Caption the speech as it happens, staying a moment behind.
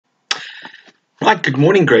Right, good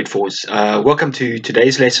morning, grade fours. Welcome to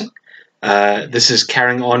today's lesson. This is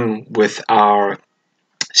carrying on with our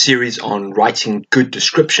series on writing good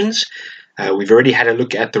descriptions. We've already had a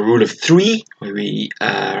look at the rule of three, where we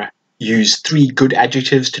use three good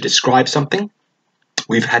adjectives to describe something.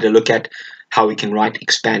 We've had a look at how we can write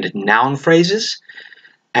expanded noun phrases.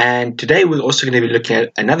 And today we're also going to be looking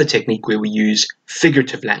at another technique where we use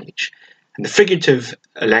figurative language. And the figurative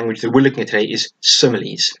language that we're looking at today is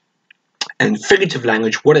similes. And figurative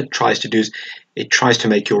language, what it tries to do is it tries to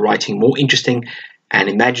make your writing more interesting and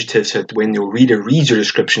imaginative, so that when your reader reads your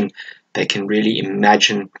description, they can really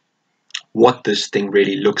imagine what this thing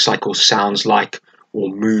really looks like or sounds like or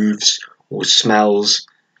moves or smells,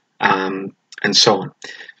 and so on.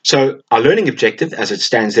 So our learning objective, as it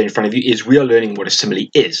stands there in front of you, is we are learning what a simile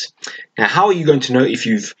is. Now, how are you going to know if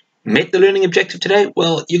you've met the learning objective today?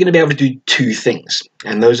 Well, you're going to be able to do two things,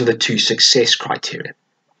 and those are the two success criteria.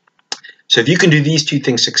 So if you can do these two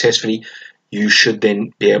things successfully, you should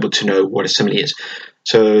then be able to know what a simile is.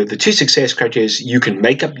 So the two success criteria is you'll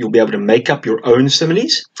be able to make up your own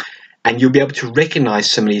similes, and you'll be able to recognize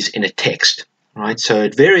similes in a text. Right? So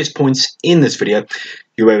at various points in this video,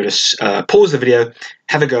 you'll be able to pause the video,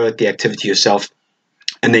 have a go at the activity yourself,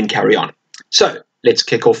 and then carry on. So let's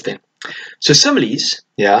kick off then. So similes,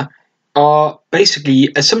 are basically,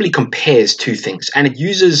 a simile compares two things, and it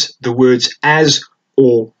uses the words as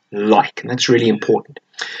or like, and that's really important.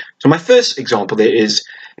 So my first example there is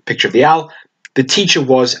a picture of the owl. The teacher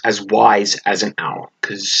was as wise as an owl,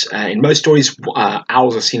 because in most stories,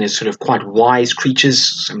 owls are seen as sort of quite wise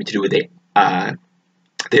creatures, something to do with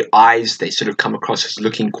their eyes. They sort of come across as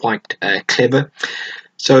looking quite clever.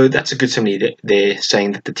 So that's a good simile. They're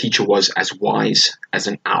saying that the teacher was as wise as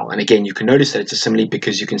an owl. And again, you can notice that it's a simile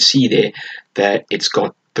because you can see there that it's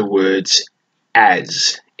got the words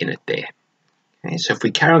as in it there. Okay, so if we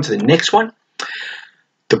carry on to the next one,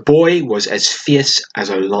 the boy was as fierce as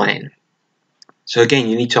a lion. So again,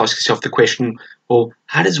 you need to ask yourself the question, well,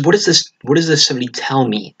 what does this simile tell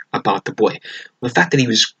me about the boy? Well, the fact that he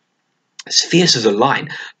was as fierce as a lion.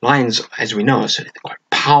 Lions, as we know, they're quite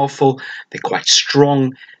powerful, they're quite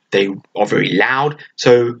strong, they are very loud.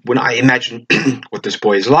 So when I imagine what this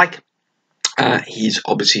boy is like, he's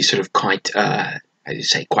obviously sort of quite,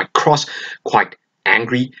 quite cross, quite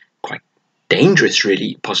angry, quite dangerous,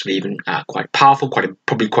 really, possibly even quite powerful,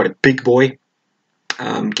 probably quite a big boy.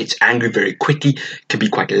 Gets angry very quickly, can be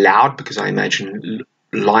quite loud, because I imagine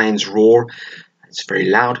lions roar. It's very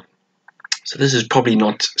loud. So this is probably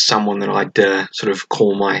not someone that I'd sort of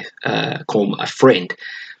call a friend.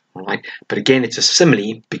 All right, but again, it's a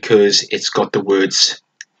simile because it's got the words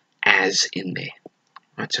as in there.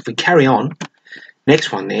 All right, so if we carry on,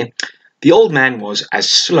 next one there, the old man was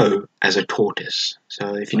as slow as a tortoise.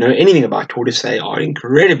 So if you know anything about tortoise, they are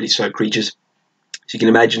incredibly slow creatures. So you can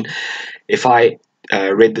imagine if I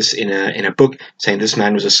read this in a book saying this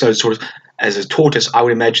man was as slow as a tortoise, I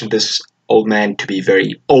would imagine this old man to be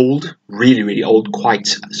very old, really, really old, quite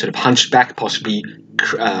sort of hunched back, possibly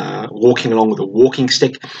walking along with a walking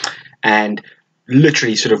stick, and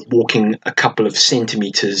literally sort of walking a couple of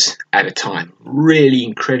centimeters at a time. Really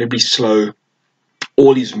incredibly slow.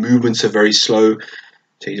 All his movements are very slow,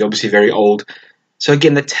 so he's obviously very old. So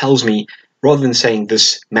again, that tells me, rather than saying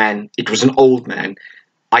this man, it was an old man,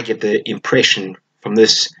 I get the impression from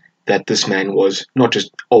this that this man was not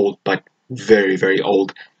just old, but very, very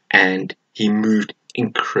old, and he moved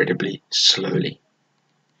incredibly slowly.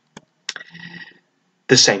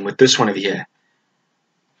 The same with this one over here.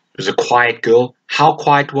 It was a quiet girl. How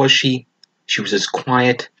quiet was she? She was as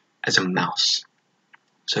quiet as a mouse.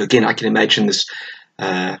 So again, I can imagine this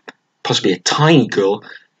possibly a tiny girl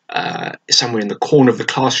somewhere in the corner of the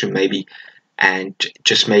classroom maybe, and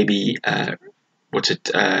just maybe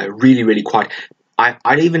really, really quiet.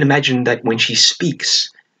 I'd even imagine that when she speaks,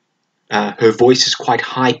 her voice is quite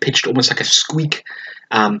high-pitched, almost like a squeak,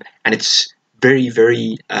 and it's very,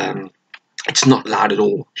 very, it's not loud at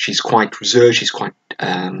all. She's quite reserved, she's quite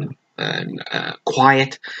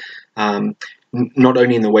quiet, not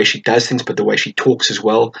only in the way she does things, but the way she talks as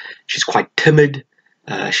well. She's quite timid,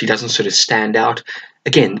 she doesn't sort of stand out.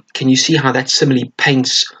 Again, can you see how that simile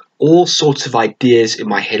paints all sorts of ideas in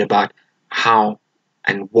my head about how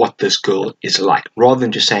and what this girl is like, rather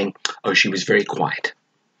than just saying, oh, she was very quiet.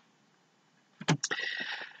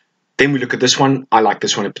 Then we look at this one. I like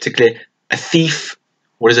this one in particular. A thief.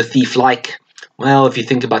 What is a thief like? Well, if you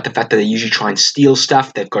think about the fact that they usually try and steal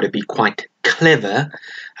stuff, they've got to be quite clever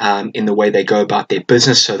in the way they go about their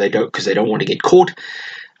business, because they don't want to get caught.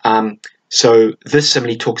 So this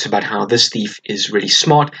simile talks about how this thief is really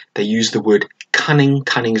smart. They use the word cunning.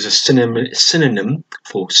 Cunning is a synonym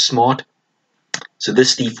for smart. So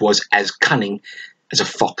this thief was as cunning as a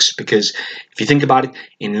fox, because if you think about it,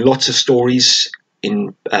 in lots of stories,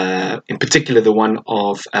 in particular the one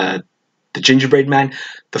of the gingerbread man,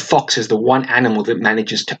 the fox is the one animal that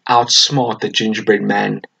manages to outsmart the gingerbread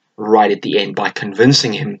man right at the end by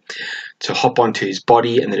convincing him to hop onto his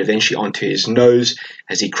body and then eventually onto his nose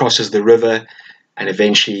as he crosses the river, and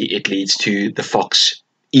eventually it leads to the fox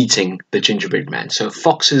eating the gingerbread man. So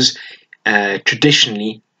foxes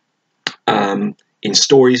traditionally, in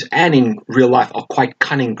stories and in real life, are quite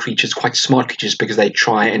cunning creatures, quite smart creatures, because they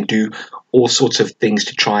try and do all sorts of things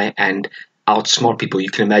to try and outsmart people.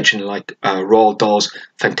 You can imagine, like Roald Dahl's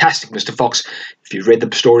fantastic Mr. Fox. If you've read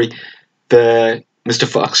the story, the Mr.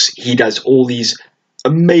 Fox, he does all these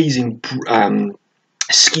amazing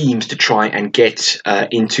schemes to try and get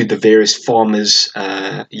into the various farmers'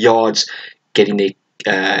 yards, getting their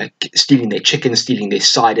stealing their chickens, stealing their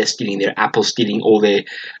cider, stealing their apples, stealing all their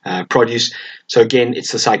produce. So again,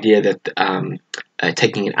 it's this idea that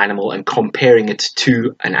taking an animal and comparing it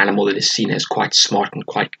to an animal that is seen as quite smart and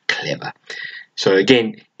quite clever. So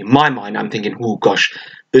again, in my mind, I'm thinking, oh gosh,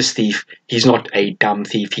 this thief, he's not a dumb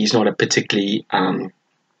thief, he's not a particularly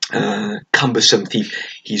cumbersome thief.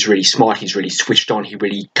 He's really smart, he's really switched on, he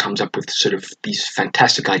really comes up with sort of these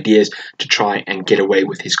fantastic ideas to try and get away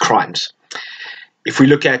with his crimes. If we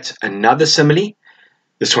look at another simile,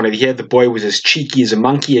 this one over here, the boy was as cheeky as a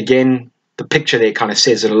monkey. Again, the picture there kind of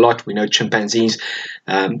says it a lot. We know chimpanzees,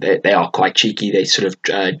 they are quite cheeky. They sort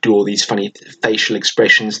of do all these funny facial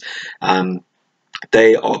expressions.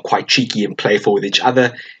 They are quite cheeky and playful with each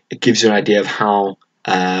other. It gives you an idea of how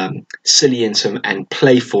silly and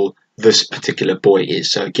playful this particular boy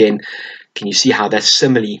is. So again, can you see how that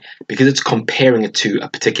simile, because it's comparing it to a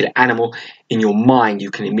particular animal, in your mind you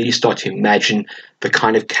can immediately start to imagine the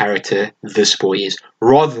kind of character this boy is,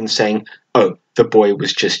 rather than saying, oh, the boy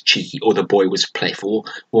was just cheeky, or the boy was playful.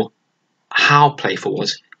 Well, how playful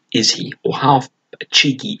is he, or how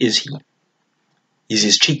cheeky is he? He's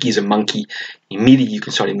as cheeky as a monkey. Immediately you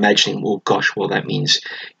can start imagining, oh gosh, well that means,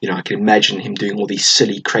 you know, I can imagine him doing all these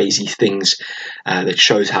silly, crazy things that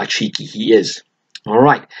shows how cheeky he is. All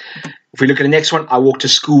right. If we look at the next one, I walked to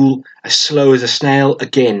school as slow as a snail.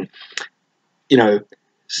 Again, you know,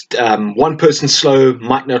 one person slow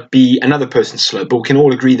might not be another person slow, but we can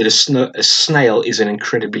all agree that a snail is an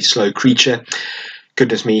incredibly slow creature.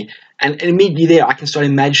 Goodness me. And immediately there, I can start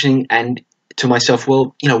imagining and to myself,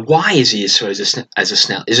 well, you know, why is he as slow as a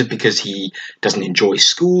snail? Is it because he doesn't enjoy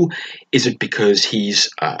school? Is it because he's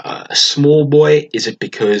a small boy? Is it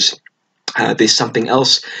because there's something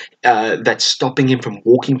else that's stopping him from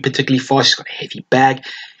walking particularly fast? He's got a heavy bag.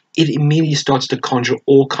 It immediately starts to conjure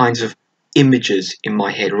all kinds of images in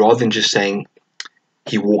my head, rather than just saying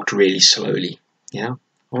he walked really slowly. Yeah.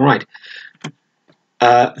 All right.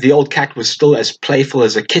 The old cat was still as playful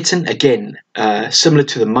as a kitten. Again, similar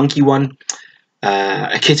to the monkey one.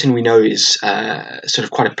 A kitten, we know, is sort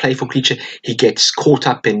of quite a playful creature. He gets caught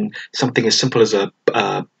up in something as simple as a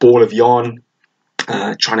ball of yarn,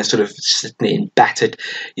 trying to sort of sit there and bat it,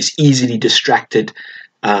 is easily distracted.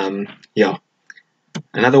 Yeah.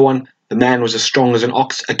 Another one, the man was as strong as an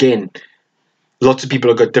ox. Again, lots of people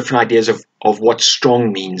have got different ideas of what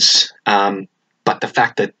strong means. But the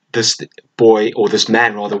fact that this boy, or this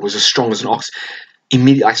man rather, was as strong as an ox,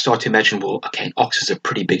 immediately I start to imagine, well, okay, an ox is a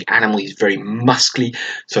pretty big animal. He's very muscly.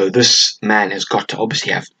 So this man has got to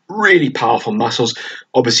obviously have really powerful muscles.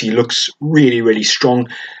 Obviously he looks really, really strong.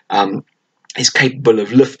 Is capable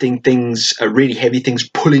of lifting things, really heavy things,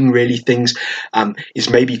 pulling really things, is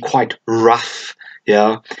maybe quite rough,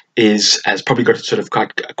 yeah, has probably got sort of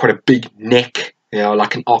quite a big neck, you know,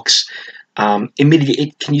 like an ox.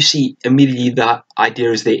 Immediately, can you see, immediately the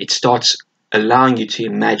idea is there, it starts allowing you to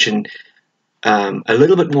imagine a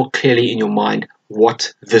little bit more clearly in your mind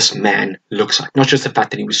what this man looks like. Not just the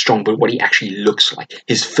fact that he was strong, but what he actually looks like,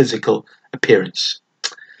 his physical appearance.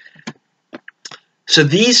 So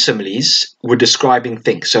these similes were describing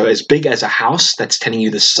things. So as big as a house, that's telling you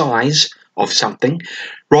the size of something,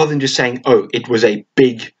 rather than just saying, oh, it was a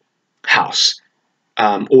big house,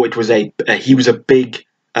 or it was it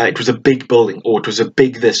was a big building, or it was a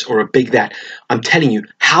big this or a big that. I'm telling you,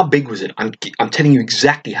 how big was it? I'm telling you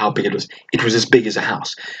exactly how big it was. It was as big as a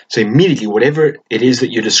house. So immediately, whatever it is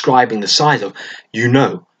that you're describing the size of, you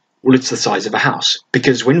know, well, it's the size of a house.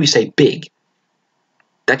 Because when we say big,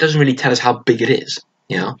 that doesn't really tell us how big it is,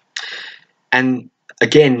 you know. And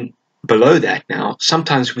again, below that now,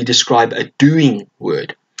 sometimes we describe a doing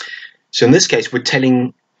word. So in this case, we're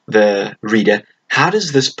telling the reader, how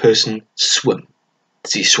does this person swim?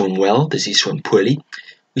 Does he swim well? Does he swim poorly?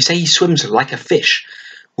 We say he swims like a fish.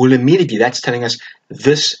 Well, immediately that's telling us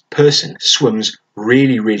this person swims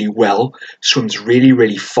really, really well, swims really,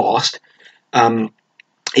 really fast,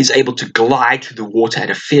 is able to glide through the water at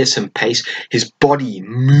a fearsome pace. His body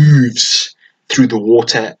moves through the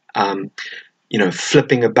water,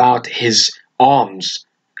 flipping about. His arms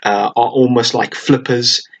are almost like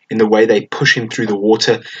flippers in the way they push him through the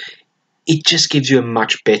water. It just gives you a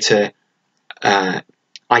much better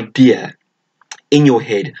idea in your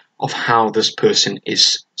head of how this person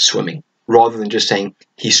is swimming, rather than just saying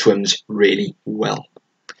he swims really well.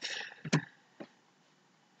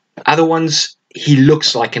 Other ones, he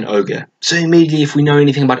looks like an ogre. So immediately, if we know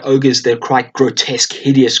anything about ogres, they're quite grotesque,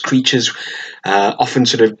 hideous creatures, often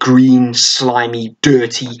sort of green, slimy,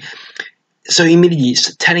 dirty. So immediately,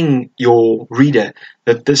 telling your reader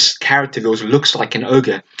that this character of yours looks like an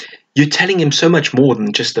ogre, you're telling him so much more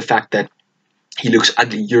than just the fact that he looks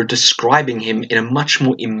ugly. You're describing him in a much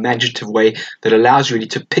more imaginative way that allows you really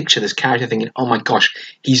to picture this character thinking, oh my gosh,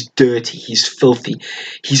 he's dirty, he's filthy,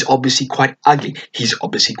 he's obviously quite ugly, he's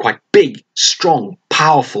obviously quite big, strong,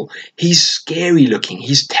 powerful, he's scary looking,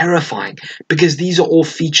 he's terrifying, because these are all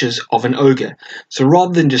features of an ogre. So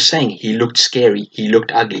rather than just saying he looked scary, he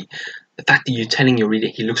looked ugly, the fact that you're telling your reader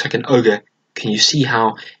he looks like an ogre, can you see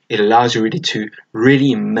how it allows your reader to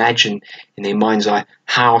really imagine in their mind's eye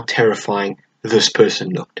how terrifying this person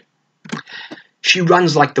looked? She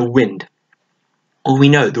runs like the wind. Well, we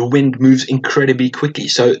know the wind moves incredibly quickly,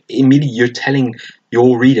 so immediately you're telling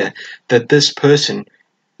your reader that this person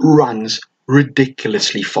runs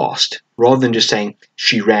ridiculously fast, rather than just saying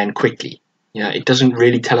she ran quickly. It doesn't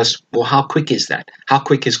really tell us, well, how quick is that? How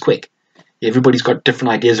quick is quick? Everybody's got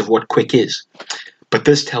different ideas of what quick is. But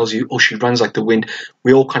this tells you, oh, she runs like the wind.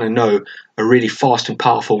 We all kind of know a really fast and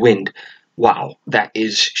powerful wind. Wow,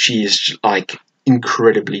 she is like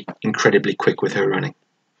incredibly, incredibly quick with her running.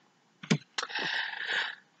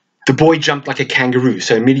 The boy jumped like a kangaroo.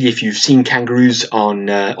 So immediately, if you've seen kangaroos on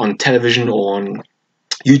television or on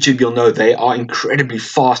YouTube, you'll know they are incredibly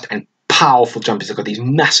fast and powerful jumpers. They've got these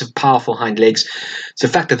massive, powerful hind legs. So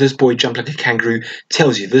the fact that this boy jumped like a kangaroo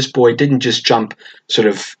tells you this boy didn't just jump sort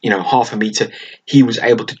of, half a meter. He was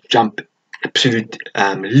able to jump absolute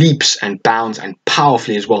leaps and bounds, and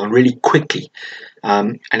powerfully as well, and really quickly.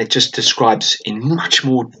 And it just describes in much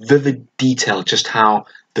more vivid detail just how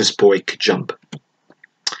this boy could jump.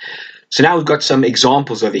 So now we've got some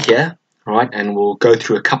examples over here, all right, and we'll go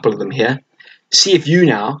through a couple of them here. See if you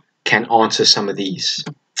now can answer some of these.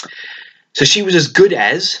 So she was as good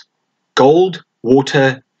as gold,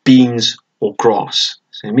 water, beans, or grass.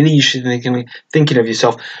 So immediately you should be thinking of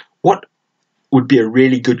yourself, what would be a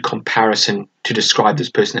really good comparison to describe this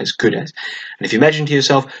person as good as? And if you imagine to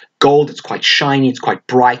yourself, gold, it's quite shiny, it's quite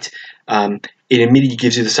bright. It immediately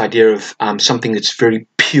gives you this idea of something that's very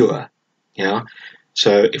pure.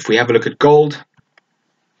 So if we have a look at gold,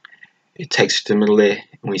 it takes us to the middle there,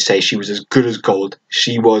 and we say she was as good as gold.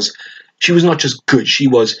 She was not just good, she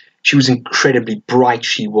was incredibly bright,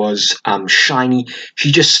 she was shiny,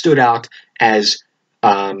 she just stood out as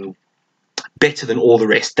better than all the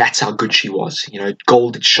rest. That's how good she was.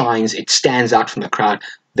 Gold, it shines, it stands out from the crowd.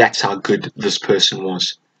 That's how good this person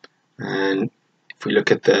was. And if we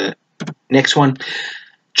look at the next one,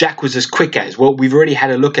 Jack was as quick as. Well, we've already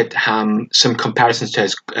had a look at some comparisons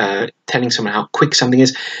to telling someone how quick something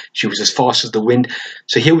is. She was as fast as the wind.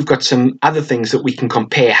 So here we've got some other things that we can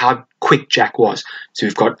compare how quick Jack was. So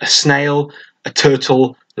we've got a snail, a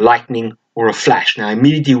turtle, lightning, or a flash. Now,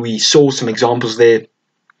 immediately we saw some examples there.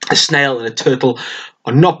 A snail and a turtle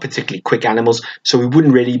are not particularly quick animals, so we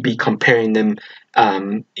wouldn't really be comparing them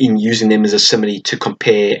in using them as a simile to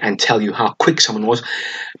compare and tell you how quick someone was.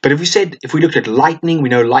 But if we looked at lightning, we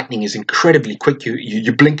know lightning is incredibly quick.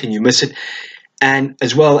 You blink and you miss it. And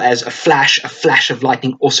as well as a flash of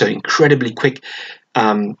lightning, also incredibly quick.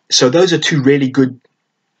 So those are two really good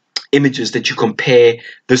images that you compare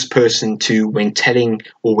this person to when telling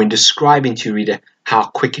or when describing to your reader how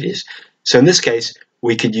quick it is. So in this case,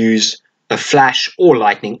 we could use a flash or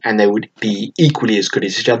lightning, and they would be equally as good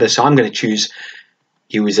as each other. So I'm going to choose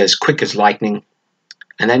he was as quick as lightning,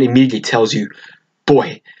 and that immediately tells you,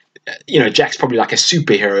 boy, Jack's probably like a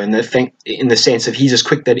superhero in the sense of he's as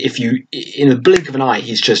quick that if you, in the blink of an eye,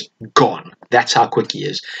 he's just gone. That's how quick he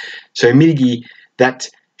is. So immediately that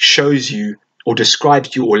shows you or describes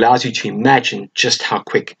to you or allows you to imagine just how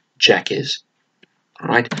quick Jack is. All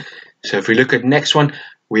right. So if we look at the next one,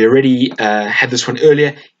 we already had this one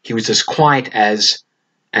earlier. He was as quiet as,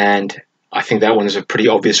 and I think that one is a pretty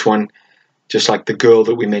obvious one. Just like the girl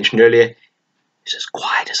that we mentioned earlier, he's as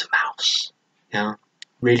quiet as a mouse.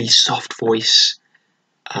 Really soft voice,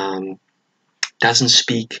 doesn't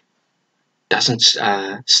speak, doesn't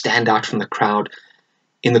stand out from the crowd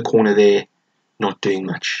in the corner there, not doing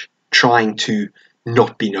much, trying to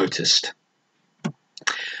not be noticed.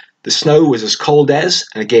 The snow was as cold as,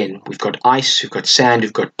 and again, we've got ice, we've got sand,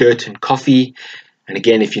 we've got dirt and coffee. And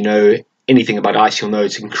again, if you know anything about ice, you'll know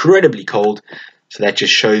it's incredibly cold. So that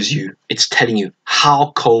just shows you, it's telling you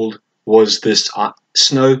how cold was this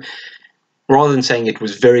snow. Rather than saying it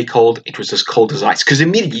was very cold, it was as cold as ice. Because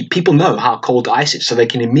immediately, people know how cold ice is, so they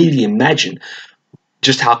can immediately imagine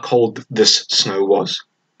just how cold this snow was.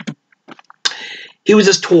 He was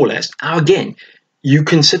as tall as. Now again, you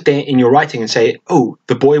can sit there in your writing and say, oh,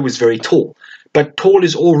 the boy was very tall. But tall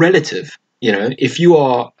is all relative. You know, if you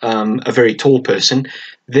are a very tall person,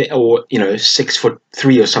 or, you know,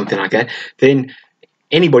 6'3" or something like that, then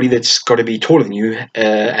anybody that's got to be taller than you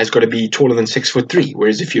has got to be taller than 6'3".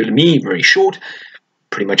 Whereas if you're me, very short,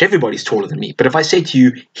 pretty much everybody's taller than me. But if I say to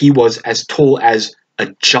you, he was as tall as a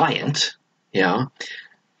giant, yeah,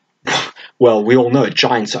 well, we all know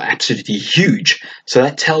giants are absolutely huge. So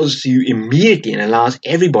that tells you immediately and allows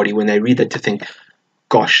everybody when they read that to think,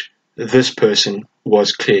 gosh, this person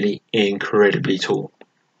was clearly incredibly tall.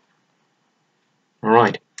 All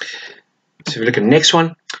right. So we look at the next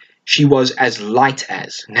one. She was as light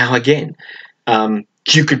as. Now again,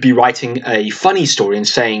 you could be writing a funny story and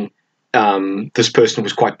saying this person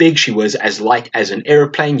was quite big. She was as light as an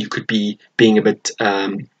aeroplane. You could be being a bit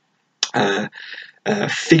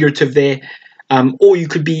figurative there. Or you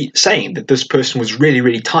could be saying that this person was really,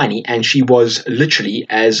 really tiny and she was literally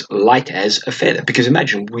as light as a feather. Because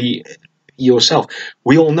imagine, we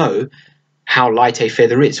all know how light a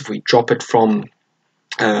feather is. If we drop it from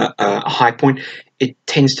a high point, it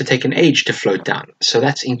tends to take an age to float down. So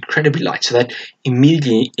that's incredibly light. So that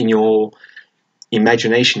immediately in your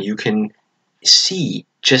imagination, you can see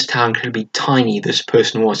just how incredibly tiny this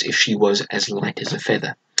person was if she was as light as a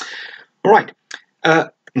feather. All right.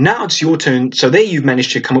 Now it's your turn. So there you've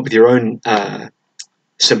managed to come up with your own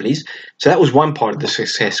similes. So that was one part of the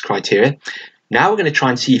success criteria. Now we're going to try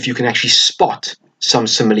and see if you can actually spot some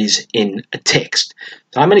similes in a text.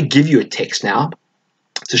 So I'm going to give you a text now.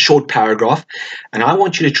 It's a short paragraph, and I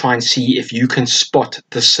want you to try and see if you can spot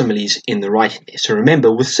the similes in the writing there. So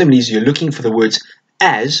remember, with similes, you're looking for the words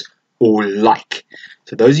as or like.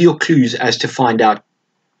 So those are your clues as to find out,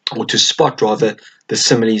 or to spot rather, the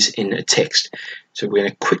similes in a text. So we're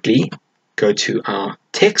going to quickly go to our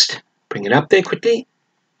text, bring it up there quickly.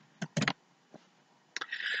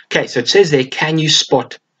 Okay, so it says there, can you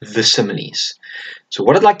spot the similes? So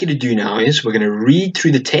what I'd like you to do now is we're going to read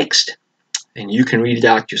through the text, and you can read it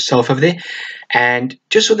out yourself over there. And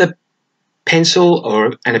just with a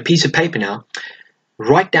pencil and a piece of paper now,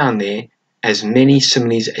 write down there as many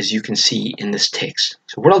similes as you can see in this text.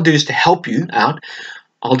 So what I'll do is, to help you out,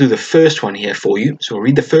 I'll do the first one here for you. So we'll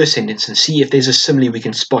read the first sentence and see if there's a simile we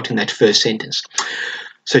can spot in that first sentence.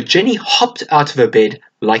 So Jenny hopped out of her bed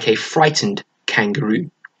like a frightened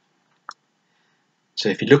kangaroo. So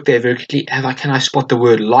if you look there very quickly, can I spot the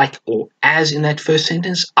word like or as in that first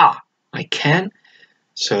sentence? I can.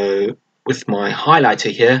 So with my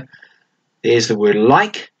highlighter here, there's the word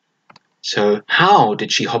like. So how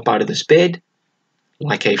did she hop out of this bed?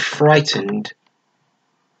 Like a frightened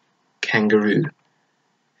kangaroo.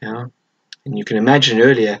 Yeah. And you can imagine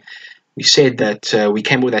earlier we said that we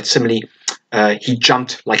came up with that simile, he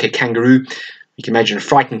jumped like a kangaroo. You can imagine a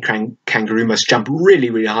frightened kangaroo must jump really,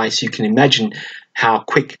 really high, so you can imagine how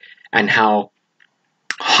quick and how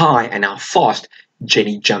high and how fast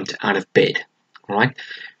Jenny jumped out of bed. All right.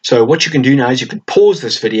 So what you can do now is you can pause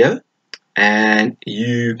this video, and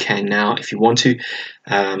you can now, if you want to,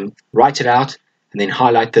 write it out and then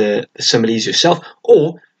highlight the similes yourself,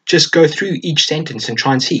 or just go through each sentence and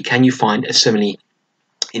try and see, can you find a simile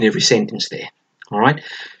in every sentence there? All right.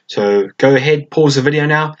 So go ahead, pause the video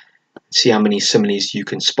now, see how many similes you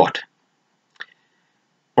can spot.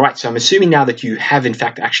 All right, so I'm assuming now that you have in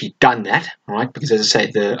fact actually done that, all right, because as I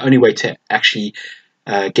say, the only way to actually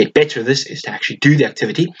get better at this is to actually do the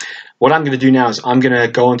activity. What I'm going to do now is I'm going to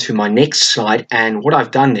go on to my next slide, and what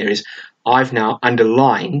I've done there is I've now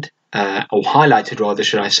underlined, or highlighted rather,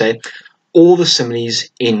 should I say, all the similes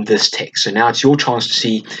in this text. So now it's your chance to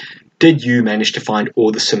see, did you manage to find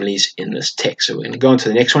all the similes in this text? So we're going to go on to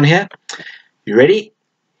the next one here. You ready?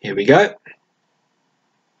 Here we go.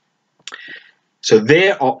 So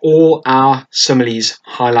there are all our similes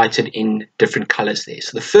highlighted in different colors there.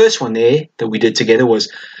 So the first one there that we did together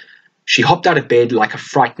was, she hopped out of bed like a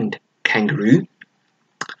frightened kangaroo.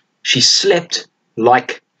 She slept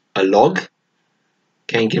like a log.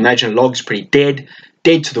 Okay, you can imagine a log's pretty dead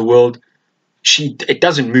to the world. It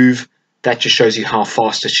doesn't move. That just shows you how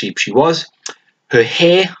fast asleep she was. Her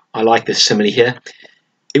hair, I like this simile here,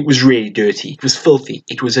 it was really dirty. It was filthy.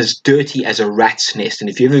 It was as dirty as a rat's nest. And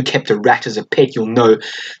if you ever kept a rat as a pet, you'll know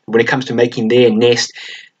when it comes to making their nest,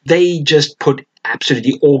 they just put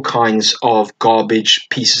absolutely all kinds of garbage,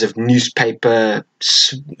 pieces of newspaper,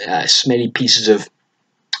 smelly pieces of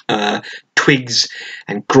twigs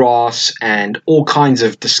and grass and all kinds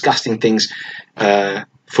of disgusting things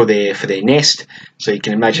for their nest. So you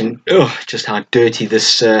can imagine just how dirty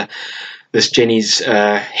this Jenny's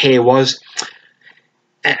hair was.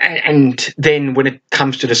 And then when it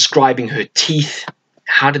comes to describing her teeth,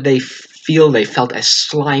 how did they feel? They felt as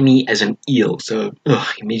slimy as an eel. So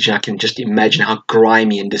I can just imagine how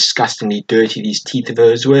grimy and disgustingly dirty these teeth of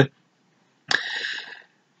hers were.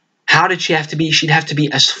 How did she have to be? She'd have to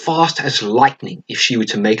be as fast as lightning if she were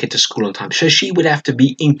to make it to school on time. So she would have to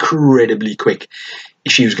be incredibly quick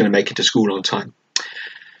if she was going to make it to school on time.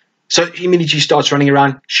 So immediately she starts running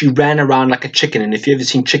around. She ran around like a chicken. And if you've ever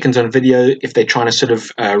seen chickens on video, if they're trying to sort of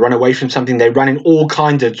run away from something, they run in all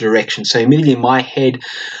kinds of directions. So immediately in my head,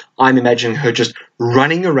 I'm imagining her just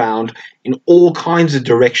running around in all kinds of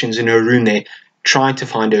directions in her room there, trying to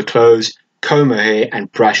find her clothes, comb her hair, and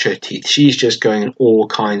brush her teeth. She's just going in all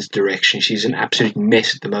kinds of directions. She's an absolute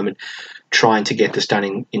mess at the moment, trying to get this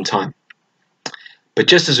done in time. But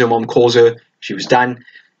just as her mom calls her, she was done.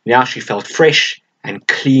 Now she felt fresh and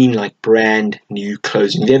clean like brand new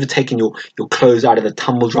clothes. And have you ever taken your clothes out of the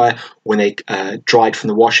tumble dryer when they dried from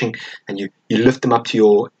the washing, and you lift them up to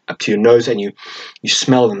your nose and you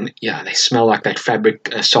smell them? Yeah, they smell like that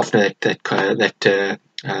fabric softener, that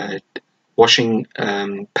washing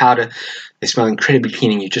powder. They smell incredibly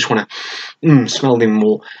clean, and you just want to smell them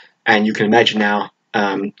more. And you can imagine now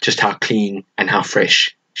just how clean and how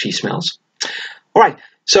fresh she smells. All right,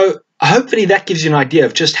 so hopefully that gives you an idea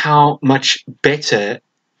of just how much better,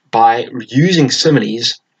 by using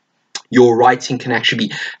similes, your writing can actually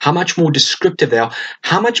be, how much more descriptive they are,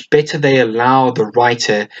 how much better they allow the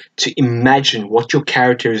writer to imagine what your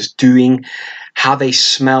character is doing, how they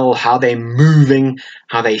smell, how they're moving,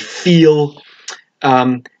 how they feel.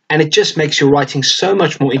 And it just makes your writing so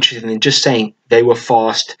much more interesting than just saying they were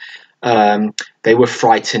fast, they were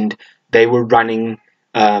frightened, they were running,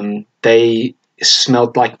 they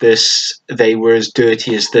smelled like this, they were as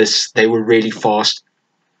dirty as this, they were really fast.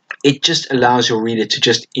 It just allows your reader to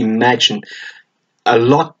just imagine a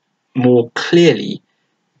lot more clearly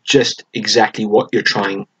just exactly what you're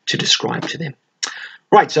trying to describe to them.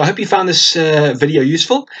 Right, so I hope you found this video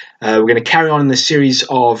useful. We're going to carry on in the series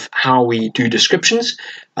of how we do descriptions.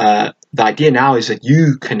 The idea now is that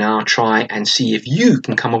you can now try and see if you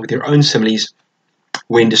can come up with your own similes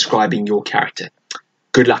when describing your character.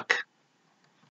 Good luck.